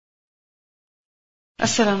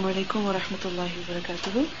السلام عليكم ورحمة الله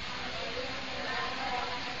وبركاته.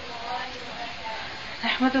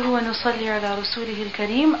 نحمده ونصلي على رسوله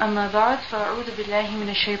الكريم. أما بعد، فأعوذ بالله من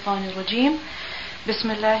الشيطان الرجيم.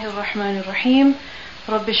 بسم الله الرحمن الرحيم.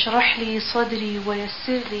 رب اشرح لي صدري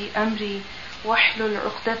ويسر لي أمري واحلل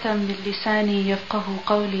عقدة من لساني يفقه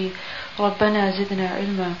قولي ربنا زدنا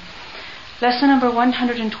علما. Lesson number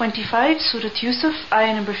 125, Surah Yusuf,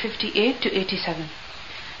 ayah number 58 to 87.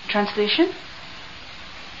 Translation.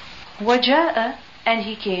 وَجَاءَ, and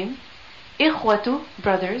he came, إِخْوَةُ,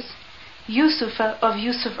 brothers, Yusuf, of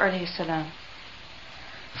Yusuf alayhi salam.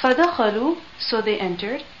 فَدَخَلُوا, so they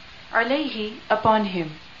entered, عَلَيْهِ, upon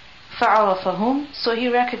him. فَعَرَفَهُمْ, so he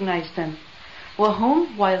recognized them.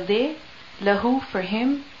 وَهُمْ, while they, لَهُ, for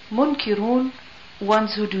him, مُنْكِرُونَ,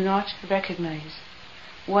 ones who do not recognize,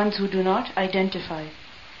 ones who do not identify.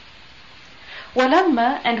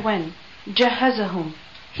 وَلَمَّا, and when, جَهَّزَهُمْ,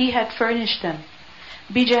 he had furnished them,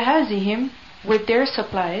 بِجَهَازِهِمْ, with their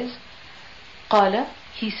supplies, قَالَ,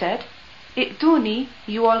 he said, ائتوني,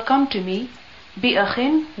 you all come to me,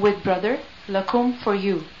 بِأَخٍ, with brother, لَكُمْ, for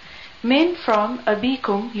you, min, from,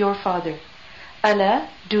 أبيكم, your father, ألا,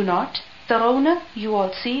 do not, ترون, you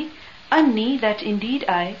all see, أني, that indeed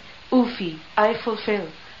I, أوفي, I fulfill,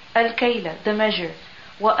 الكيل, the measure,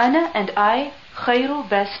 وأنا, and I, خير,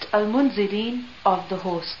 best, المنزلين, of the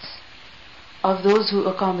hosts, of those who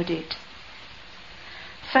accommodate.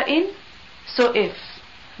 فَإِن, so if,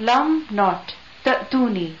 lam, not,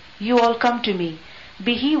 تَأْتُونِي, you all come to me,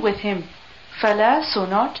 bihi, with him, فَلَا, so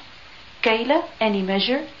not, كَيْلَ, any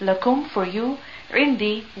measure, لَكُمْ, for you,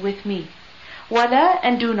 عِنْدِي, with me, وَلَا,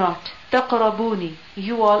 and do not, تَقْرَبُونِي,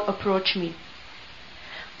 you all approach me.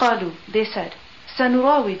 قَالُوا, they said,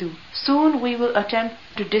 سَنُرَاوِدُ, soon we will attempt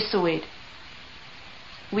to dissuade.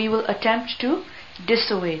 We will attempt to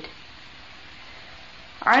dissuade.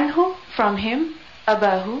 عَنْهُ, from him,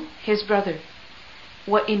 أباه, his brother.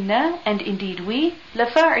 وَإِنَّا, and indeed we,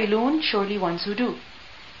 لَفَاعِلُونَ, surely ones who do.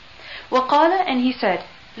 وَقَالَ, and he said,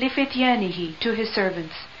 لِفِتْيَانِهِ, to his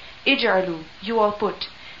servants, اجعلوا, you all put,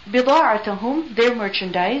 بِضَاعَتَهُمْ, their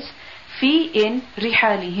merchandise, فِي, in,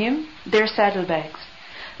 رِحَالِهِمْ, their saddlebags,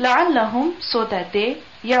 لَعَلَّهُمْ, so that they,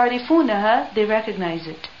 يَعْرِفُونَهَا, they recognize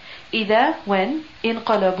it, إِذَا, when,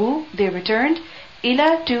 انقلبوا, they returned,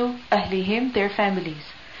 إِلَى, to, أهلِهِمْ, their families,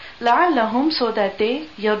 لَعَلَّهُمْ, so that they,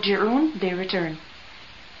 يَرْجِعُونَ, they return.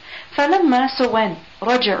 فَلَمَّا, so when,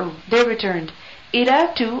 رَجَعُوا, they returned,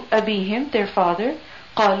 إِلَى, to, أبيهم, their father,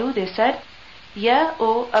 قَالُوا, they said, يَا,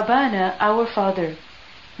 O, أَبَانَا, our father,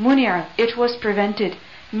 مُنِعَ, it was prevented,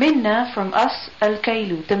 مِنَّا, from us,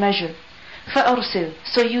 الْكَيْلُ, the measure, فَأَرْسِلْ,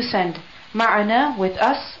 so you send, مَعَنَا, with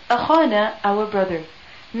us, أَخَانَا, our brother,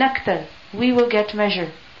 نَكْتَلْ, we will get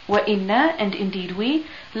measure, وَإِنَّا, and indeed we,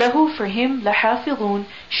 لَهُ, for him, لَحَافِظُونَ,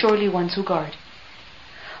 surely ones who guard.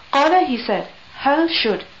 قَالَ, he said, هَلْ,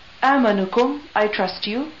 should, آمَنُكُمْ, I trust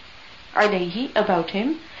you, عَلَيْهِ, about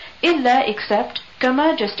him, إِلَّا, except,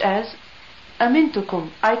 كَمَا, just as,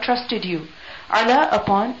 أَمِنْتُكُمْ, I trusted you, عَلَى,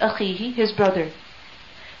 upon, أَخِيهِ, his brother,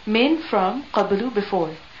 min, from, قَبْلُ,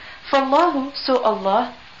 before, فَاللَّهُ, so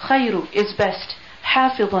Allah, خَيْرُ, is best,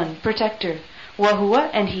 حَافِظًا, protector, وَهُوَ,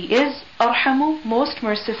 and he is, أَرْحَمُ, most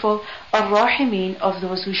merciful, الرَّاحِمِينَ, of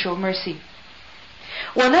those who show mercy.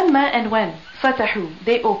 وَلَمَّا, and when, فَتَحُوا,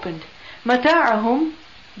 they opened, مَتَاعَهُمْ,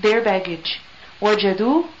 their baggage,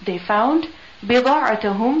 وَجَدُوا, they found,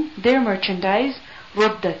 بِضَاعَتَهُمْ, their merchandise,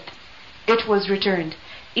 رُدَّتْ, it was returned,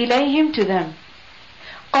 إِلَيْهِمْ, to them.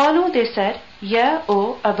 قَالُوا, they said, يَا,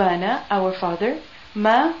 O, أَبَانَا, our father,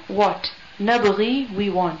 مَا, what, نَبْغِي, we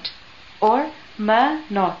want, or مَا,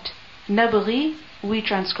 not, نبغي, we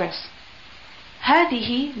transgress.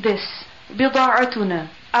 هذه, this, بضاعتنا,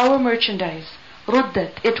 our merchandise,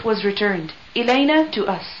 ردت, it was returned, إلينا, to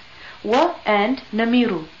us, و, and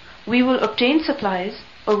نمير, we will obtain supplies,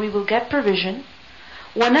 or we will get provision,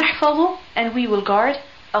 ونحفظ, and we will guard,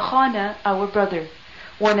 أخانا, our brother,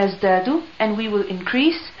 ونزداد, and we will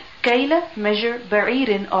increase, كيل, measure,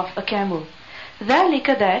 بعير, of a camel,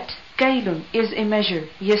 ذلك, that, كيل, is a measure,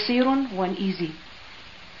 يسير, one easy.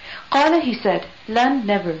 قال, he said, lan,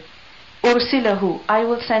 never, أرسله, I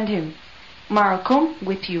will send him, معكم,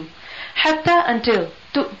 with you, حتى, until,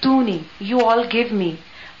 تؤتوني, you all give me,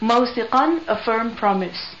 موثقا, a firm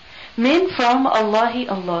promise, min, from, Allahi,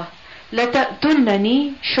 Allah,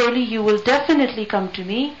 لتأتنني, surely you will definitely come to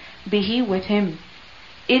me, bihi, with him,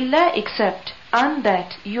 إلا, except, an,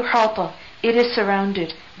 that, يحاط, it is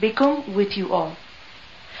surrounded, bikum, with you all.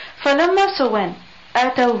 فلما, so when,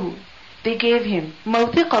 آتوه, they gave him,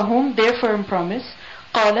 موثقهم, their firm promise,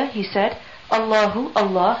 قال, he said, Allahu,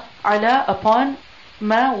 Allah, ala, upon,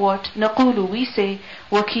 ma, what, نقول, we say,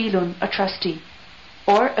 wakilun, a trustee.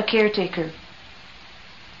 or a caretaker.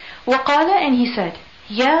 وقال, and he said,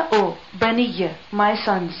 Ya O Baniya, my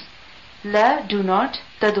sons, La, do not,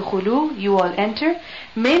 tadkhulu, you all enter,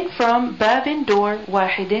 min, from, babin, door,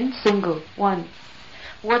 wahidin, single, one.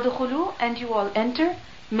 Wadkhulu, and you all enter,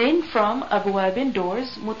 min, from, abwabin,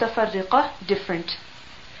 doors, mutafarriqah, different.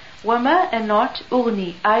 Wama, and not,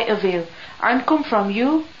 ughni, I avail, ankum, from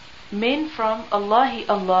you, min, from, Allahi,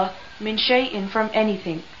 Allah, min shay'in, from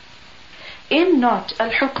anything. In, not,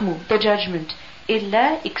 al-hukmu, the judgment,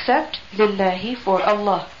 illa, except, lillahi, for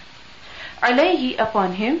Allah. Alayhi,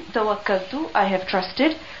 upon him, tawakkaltu, I have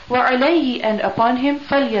trusted, wa alayhi, and upon him,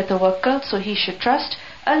 falyatawakkal, so he should trust,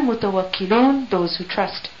 al-mutawakkilun, those who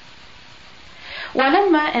trust.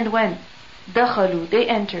 Walamma, and when, dakhalu, they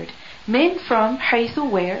entered, min, from, haythu,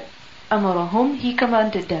 where, amarahum, he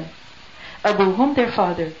commanded them, abuhum, their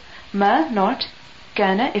father, ma, not,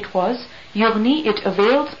 kana, it was, yughni, it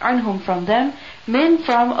avails, anhum, from them, min,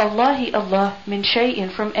 from, Allahi, Allah, min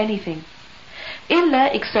shay'in, from anything, illa,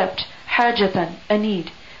 except, hajatan, a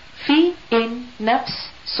need, fi, in, nafs,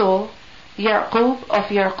 soul, Yaqub, of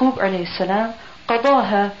Yaqub alayhi salam,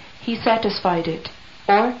 qadaha, he satisfied it,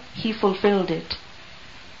 or he fulfilled it.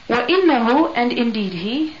 Wa innahu, and indeed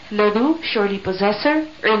he, ladu, surely possessor,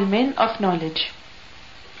 ilmin, of knowledge.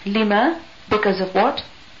 Lima, because of what,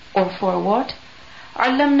 or for what,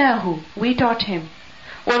 allamnahu, we taught him.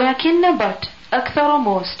 Walakinna, but, akthara,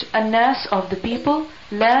 most, annas, of the people,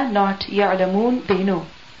 la, not, ya'lamun, they know.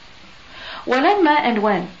 Walamma, and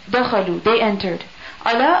when, dakhalu, they entered,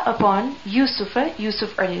 ala, upon, Yusufa,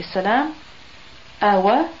 Yusuf alayhi salam,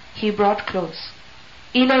 awa, he brought close,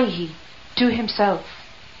 ilayhi, to himself,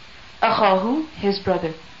 akhahu, his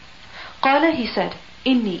brother. Qala, he said,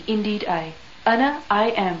 inni, indeed I, ana, I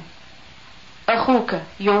am, akhuka,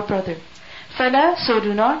 your brother. Fala, so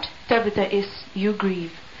do not, tabta'is, you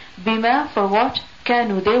grieve, bima, for what,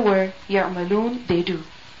 kanu, they were, ya'malun, they do.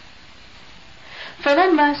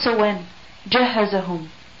 Falamma, so when, jahazahum,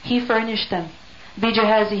 he furnished them,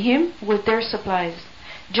 bijahazihim, with their supplies,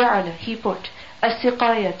 ja'ala, he put,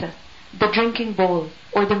 as-siqayata, the drinking bowl,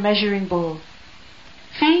 or the measuring bowl,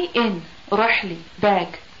 fi, in, rahli,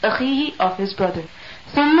 bag, akhihi, of his brother.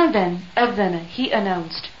 Thumma, then, adhana, he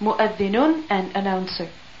announced, mu'adhinun, an announcer,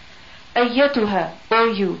 ayyatuha, or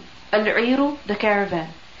you, al-'iru, the caravan,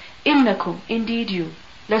 innakum, indeed you,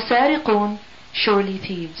 lasariqun, surely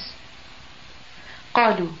thieves.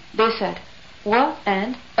 Qalu, they said, wa,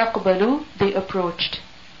 and, aqbalu, they approached,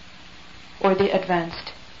 or they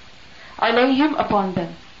advanced, alayhim, upon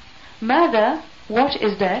them, mada, what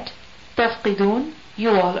is that, tafqidun, you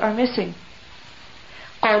all are missing.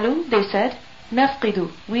 Qalu, they said,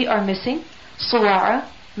 nafqidu, we are missing, suwa'a,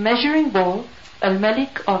 measuring bowl,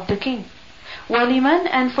 al-malik, of the king. Waliman,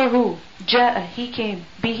 and for who, ja'a, he came,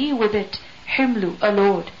 bihi, with it, himlu, a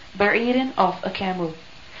load, ba'irin, of a camel.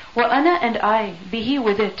 Wa ana, and I, bihi,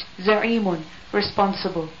 with it, za'imun,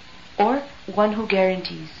 responsible, or one who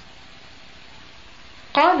guarantees.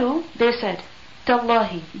 Qalu, they said,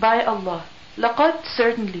 tallahi, by Allah, laqad,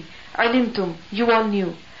 certainly, alimtum, you all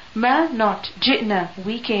knew, ma, not, ji'na,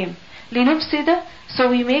 we came, linufsida, so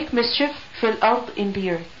we make mischief, fil ard, in the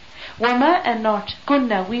earth, wa ma, and not,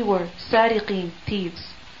 kunna, we were, sariqeen,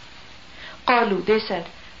 thieves. Qalu, they said,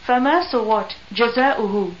 fama, so what,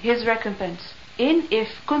 jaza'uhu, his recompense, in, if,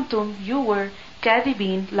 kuntum, you were,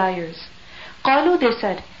 kadibeen, liars. Qalu, they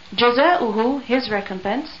said, jaza'uhu, his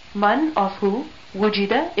recompense, man, of who,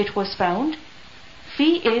 wujida, it was found,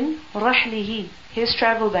 fi, in, rahlihi, his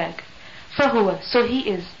travel bag, fahuwa, so he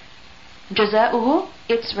is, jaza'uhu,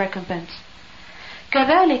 its recompense.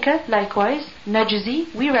 Kadhalika, likewise,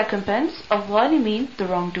 najzi, we recompense, al-zalimin, the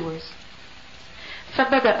wrongdoers.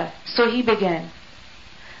 Fabada'a, so he began,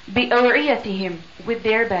 bi-aw'iyatihim, with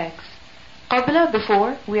their bags, qabla,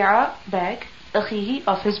 before, wi'a, bag, akhihi,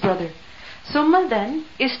 of his brother. Thumma, then,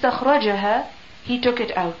 istakhrajaha, he took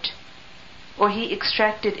it out, or he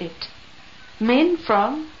extracted it, min,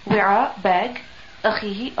 from, wi'a, bag,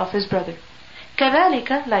 akhihi, of his brother.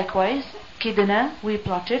 Kadhalika, likewise, kidna, we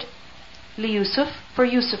plotted, li Yusuf, for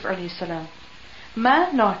Yusuf alayhi salam.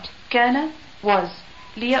 Ma, not, kana, was,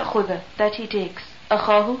 liya'khudha, that he takes,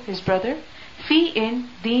 akhahu, his brother, fi, in,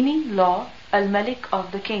 dini, law, al-malik,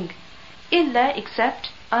 of the king, illa, except,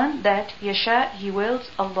 an, that, yasha, he wills,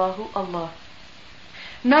 Allahu, Allah.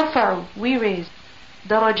 Narfa'u, we raise,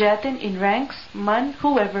 darajatin, in ranks, man,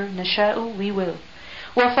 whoever, nasha'u, we will.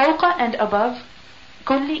 Wa fawqa, and above,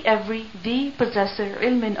 kulli, every, the possessor,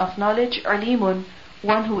 ilmin, of knowledge, alimun,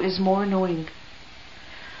 one who is more knowing.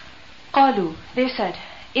 Qalu, they said,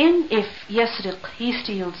 in, if, yasriq, he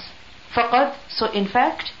steals, faqad, so in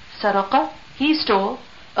fact, saraqa, he stole,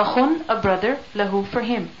 أخٌ a brother, له for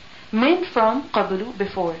him, min from قبل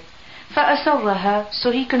before. فأسرها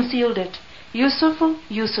so he concealed it, Yusuf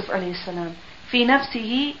alayhi salam, في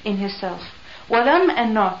نفسه in himself. ولم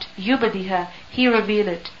and not, يبدها he revealed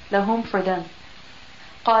it, lahum for them.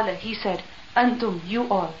 قال he said, أنتم you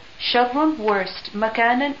all, شر worst,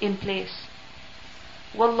 مكانا in place.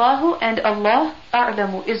 Wallahu and Allah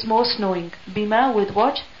أعلم is most knowing, بما with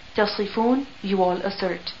what, تصفون you all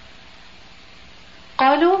assert.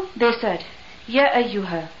 قالوا they said, يا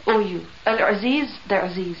أيها, O you, Al-Aziz the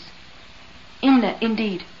Aziz. Inna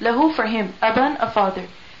indeed, lahu for him, aban a father,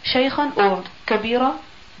 shaykhan old, kabira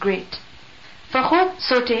great. فخذ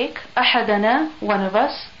so take, أحدنا one of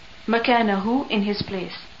us, مكانه in his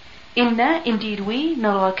place. Inna indeed we,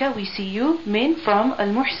 naraka we see you, min from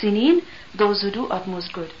al-muhsinin, those who do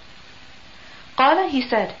utmost good. قال he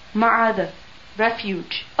said, ma'ada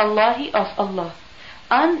refuge, Allahi of Allah,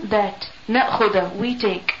 an that, نأخذ we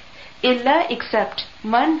take, illa except,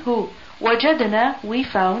 man who, wajadna we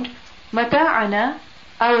found, mata'ana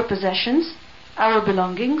our possessions, our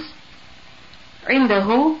belongings,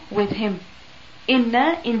 indahu with him.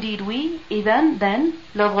 Inna indeed we, idhan then,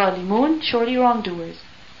 لظالمون surely wrongdoers.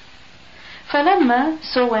 فلما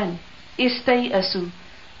so when, istay'asu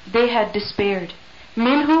they had despaired,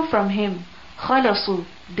 minhu from him, khalasu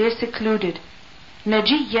they secluded,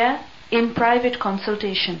 najiyya in private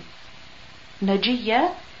consultation.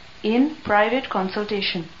 Najiyya in private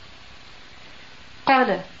consultation.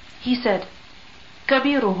 Qala he said,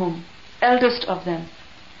 kabiruhum eldest of them,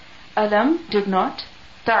 alam did not,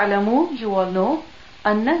 ta'lamu you all know,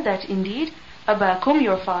 anna that indeed, abakum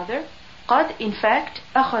your father, qad in fact,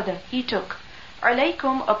 akhada he took,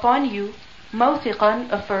 alaykum upon you,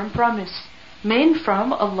 mawthiqan a firm promise, min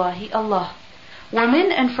from Allahi Allah, wa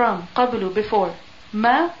min and from qablu before,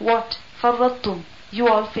 ma what, farrattum you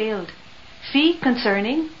all failed, fi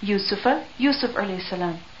concerning Yusuf alayhi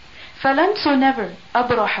salam. Falan so never,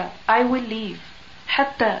 abraha I will leave,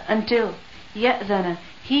 hatta until, ya'dhana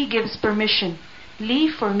he gives permission, li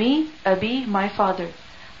for me, abi my father,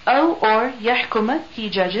 aw or yahkuma he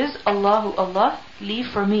judges, Allahu Allah, li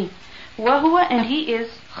for me, wa huwa and he is,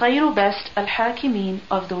 khayru best al-hakimin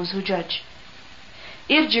of those who judge.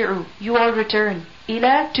 Irji'u you all return,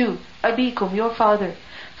 ila to, abikum your father,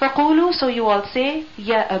 faqulu so you all say,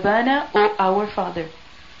 ya abana O our father,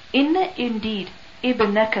 inna indeed,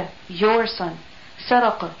 ibnaka your son,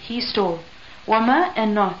 saraqa he stole, wama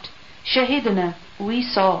and not, shahidna we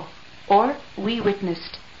saw, or we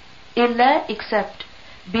witnessed, illa except,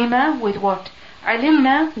 bima with what,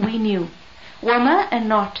 alimna we knew, wama and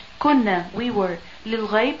not, kunna we were, lil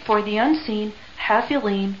ghayb for the unseen,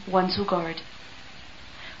 hafidhin ones who guard.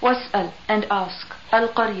 Was'al and ask,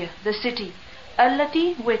 al-qarya the city,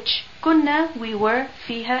 allati which, kunna we were,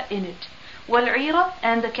 fiha in it, wal-'ira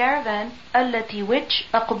and the caravan, allati which,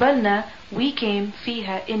 aqbalna we came,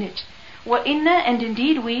 fiha in it, wa inna and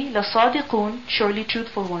indeed we, la-sadiqun surely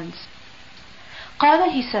truthful ones.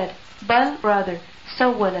 Qala he said, bal rather,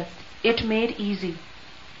 sawwalat it made easy,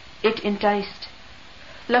 it enticed,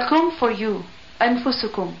 lakum for you,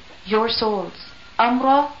 anfusukum your souls,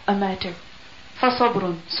 amra a matter,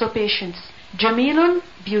 fasabrun so patience, jamilun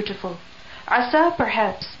beautiful, asa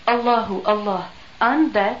perhaps, Allahu Allah,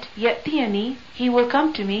 and that ya'tiyani he will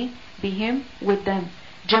come to me, be him with them,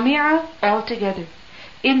 jami'a all together,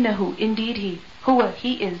 innahu indeed he, huwa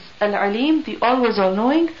he is, al-alim the always all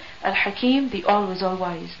knowing, al-hakim the always all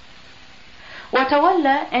wise.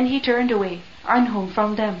 Watawalla and he turned away, anhum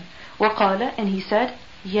from them, waqala and he said,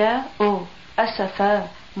 ya o, asafa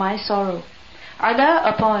my sorrow, ala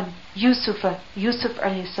upon, Yusuf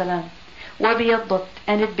alayhi salam, wabiyaddat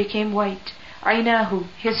and it became white, aynahu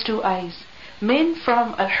his two eyes, min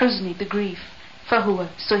from al-huzni the grief, fahuwa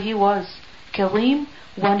so he was, kalim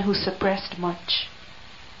one who suppressed much.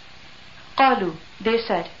 Qalu they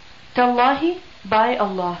said, tallahi by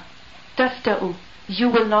Allah, tafta'u you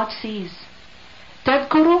will not cease,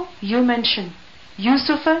 tadkuru you mention,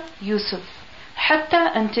 Yusuf,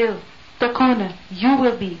 hatta until, takuna you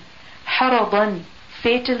will be, haradan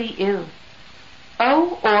fatally ill,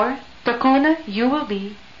 aw or takuna you will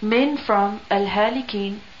be, min from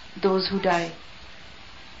al-halikin those who die,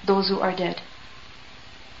 those who are dead.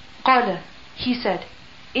 Qala he said,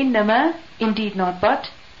 innama indeed not but,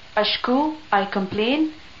 ashku I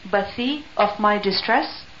complain, bathi of my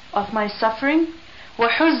distress, of my suffering, wa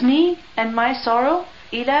huzni and my sorrow,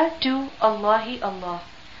 ila to Allahi Allah,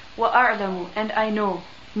 wa a'lamu and I know,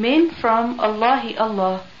 min from Allahi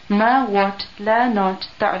Allah, ma what la not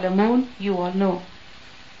ta'lamun you all know.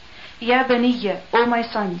 Ya baniya O my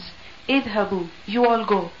sons, idhabu you all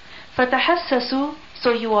go, fatahassasu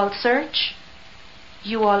so you all search,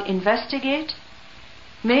 you all investigate.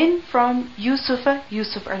 Min from Yusuf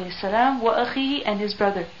alayhi salam, wa akhihi and his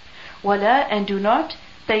brother. Wala and do not,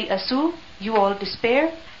 tayasu, you all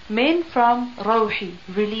despair. Min from Rawhi,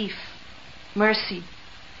 relief, mercy.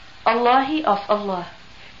 Allahi of Allah.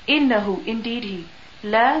 Innahu, indeed he.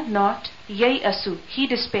 La, not. Yayasu, he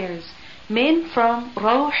despairs. Min from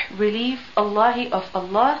Rawh, relief, Allahi of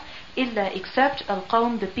Allah. Illa, except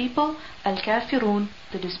al-qawm, the people. Al-kafirun,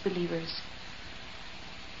 the disbelievers.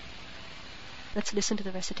 Let's listen to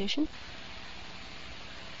the recitation.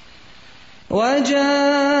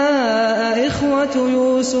 وجاء إخوة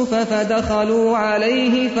يوسف فدخلوا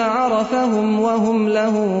عليه فعرفهم وهم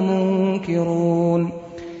له منكرون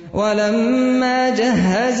ولما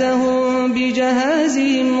جهزهم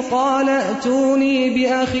بجهازهم قال ائتوني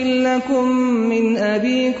بأخ لكم من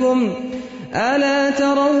أبيكم ألا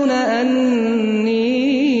ترون أني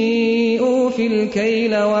أوفي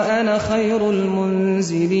الكيل وأنا خير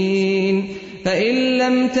المنزلين فإن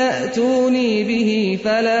لم تأتوني به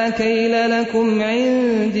فلا كيل لكم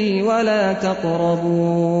عندي ولا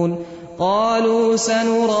تقربون قالوا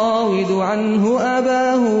سنراود عنه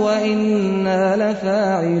أباه وإنا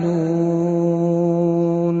لفاعلون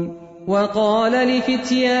وقال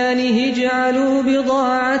لفتيانه اجعلوا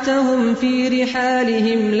بضاعتهم في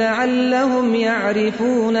رحالهم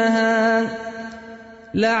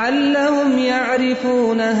لعلهم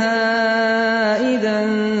يعرفونها إذا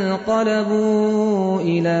انقلبوا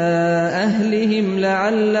إلى أهلهم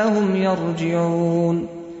لعلهم يرجعون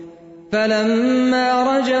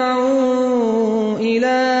فلما رجعوا إلى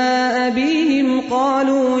أبيهم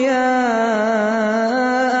قالوا يا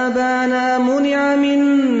أبانا منع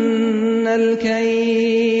منا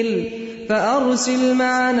الكيل فأرسل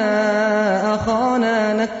معنا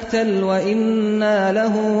أخانا نكتل وإنا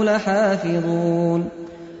له لحافظون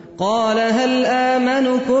قال هل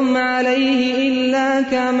آمنكم عليه إلا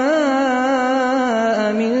كما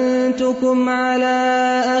أمنتكم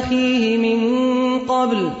على أخيه من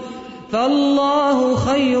قبل فالله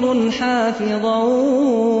خير حافظا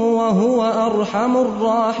وهو أرحم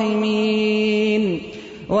الراحمين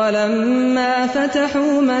ولما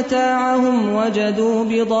فتحوا متاعهم وجدوا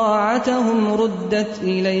بضاعتهم ردت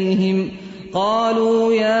إليهم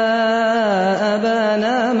قالوا يا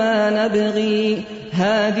أبانا ما نبغي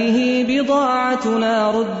هذه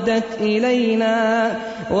بضاعتنا ردت إلينا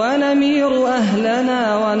ونمير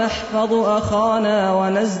أهلنا ونحفظ أخانا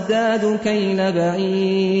ونزداد كيل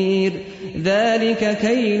بعير ذلك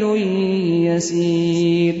كيل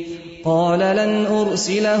يسير قال لن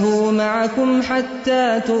أرسله معكم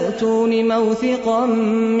حتى تؤتون موثقا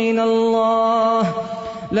من الله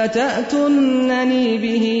لتأتونني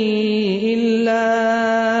به إلا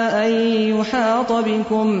أن يحاط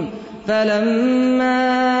بكم فلما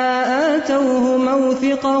آتوه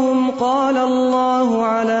موثقهم قال الله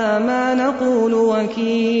على ما نقول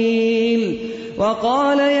وكيل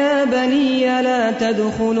وقال يا بني لا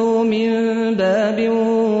تدخلوا من باب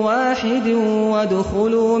واحد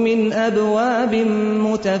وادخلوا من أبواب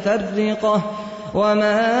متفرقة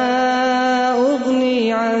وما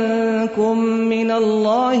أغني عنكم من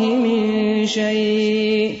الله من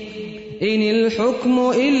شيء إن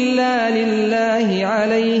الحكم إلا لله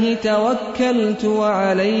عليه توكلت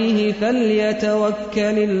وعليه فليتوكل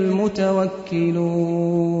المتوكلون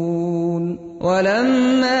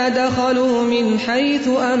ولما دخلوا من حيث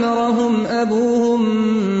أمرهم أبوهم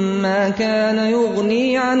ما كان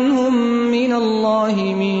يغني عنهم من الله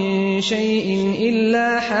من شيء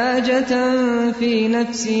إلا حاجة في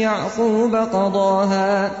نفس يعقوب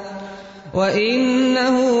قضاها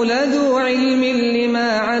وإنه لذو علم لما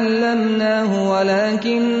علمناه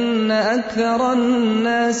ولكن أكثر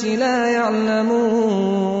الناس لا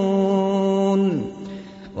يعلمون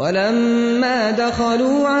ولما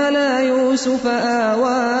دخلوا على يوسف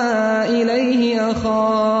آوى إليه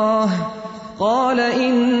أخاه قال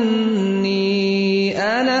إني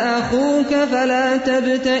أنا أخوك فلا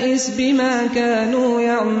تبتئس بما كانوا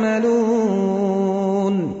يعملون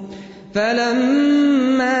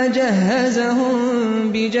فلما جهزهم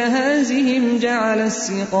بجهازهم جعل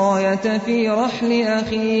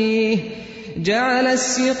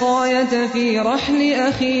السقاية في رحل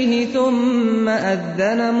أخيه ثم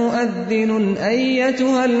أذن مؤذن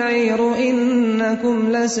أيتها العير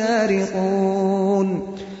إنكم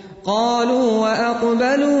لسارقون قالوا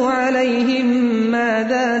وأقبلوا عليهم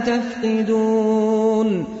ماذا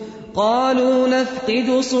تفقدون قالوا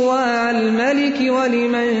نفقد صواع الملك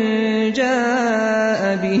ولمن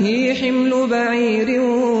جاء به حمل بعير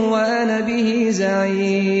وأنا به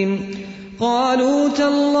زعيم قالوا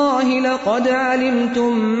تالله لقد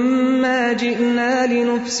علمتم ما جئنا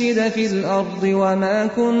لنفسد في الأرض وما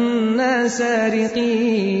كنا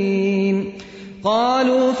سارقين.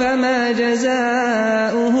 قالوا فما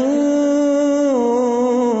جزاؤه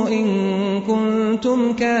إن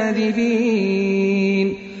كنتم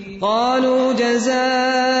كاذبين. قالوا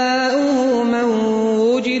جزاؤه من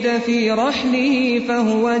وجد في رحله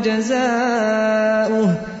فهو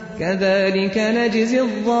جزاؤه كذلك نجزي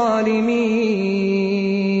الظالمين.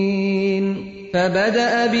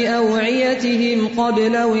 فبدأ بأوعيتهم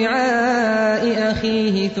قبل وعاء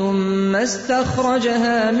أخيه ثم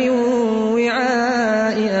استخرجها من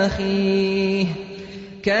وعاء أخيه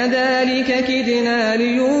كذلك كدنا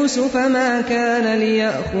ليوسف ما كان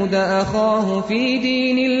ليأخذ أخاه في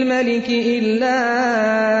دين الملك إلا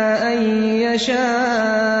أن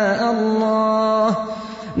يشاء الله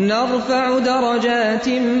نرفع درجات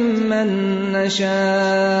من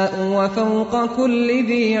نشاء وفوق كل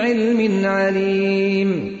ذي علم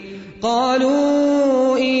عليم.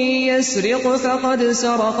 قالوا إن يسرق فقد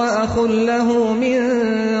سرق أخ له من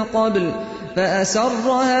قبل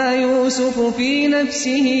فأسرها يوسف في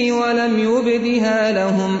نفسه ولم يبدها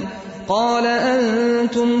لهم. قال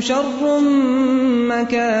أنتم شر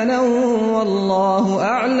مكانا والله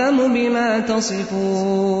أعلم بما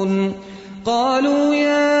تصفون. قالوا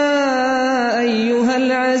يا أيها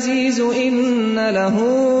العزيز إن له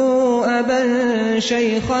أبا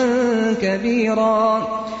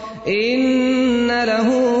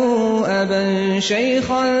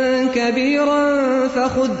شيخا كبيرا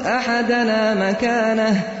فخذ أحدنا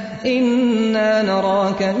مكانه إنا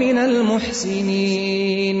نراك من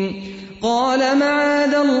المحسنين. قال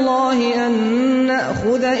معاذ الله أن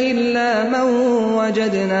نأخذ إلا من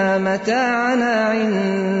وجدنا متاعنا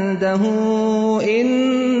عنده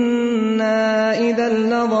إنا إذا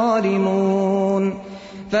لظالمون.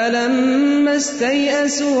 فلما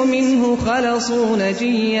استيئسوا منه خلصوا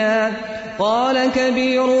نجيا. قال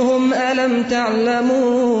كبيرهم ألم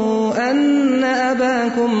تعلموا أن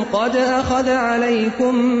أباكم قد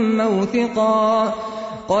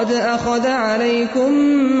أخذ عليكم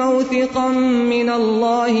موثقا من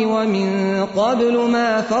الله ومن قبل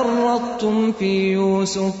ما فرطتم في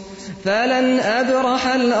يوسف فلن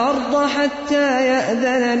أبرح الأرض حتى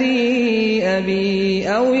يأذن لي أبي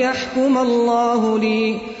أو يحكم الله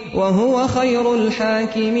لي وهو خير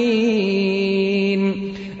الحاكمين.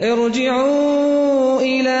 ارجعوا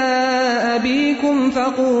إلى أبيكم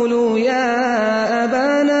فقولوا يا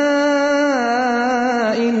أبانا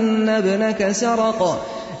إن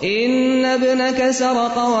ابنك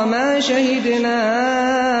سرق وما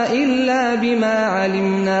شهدنا إلا بما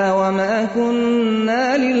علمنا وما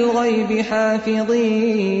كنا للغيب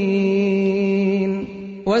حافظين.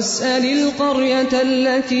 واسأل القرية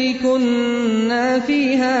التي كنا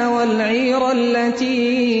فيها والعير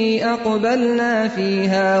التي أقبلنا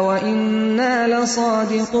فيها وإنا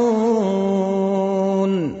لصادقون.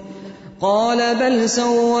 قال بل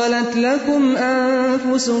سولت لكم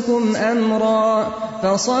أنفسكم أمرا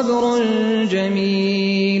فصبر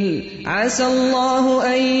جميل عسى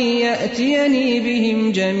الله أن يأتيني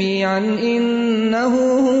بهم جميعا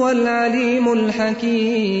إنه هو العليم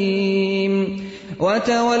الحكيم.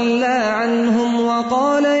 وتولى عنهم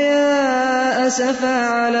وقال يا أسفا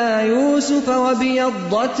على يوسف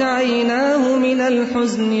وابيضت عيناه من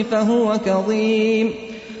الحزن فهو كظيم.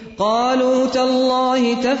 قالوا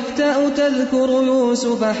تالله تفتأ تذكر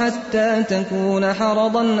يوسف حتى تكون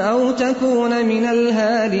حرضا أو تكون من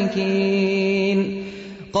الهالكين.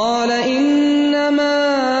 قال إنما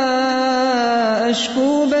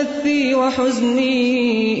أشكو بثي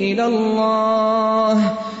وحزني إلى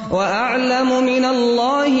الله وأعلم من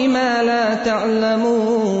الله ما لا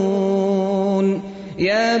تعلمون.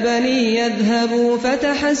 يا بني يذهبوا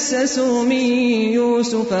فتحسسوا من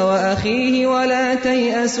يوسف وأخيه ولا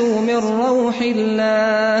تيأسوا من روح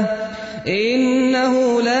الله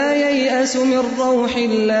إنه لا ييأس من روح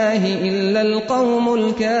الله إلا القوم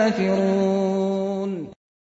الكافرون.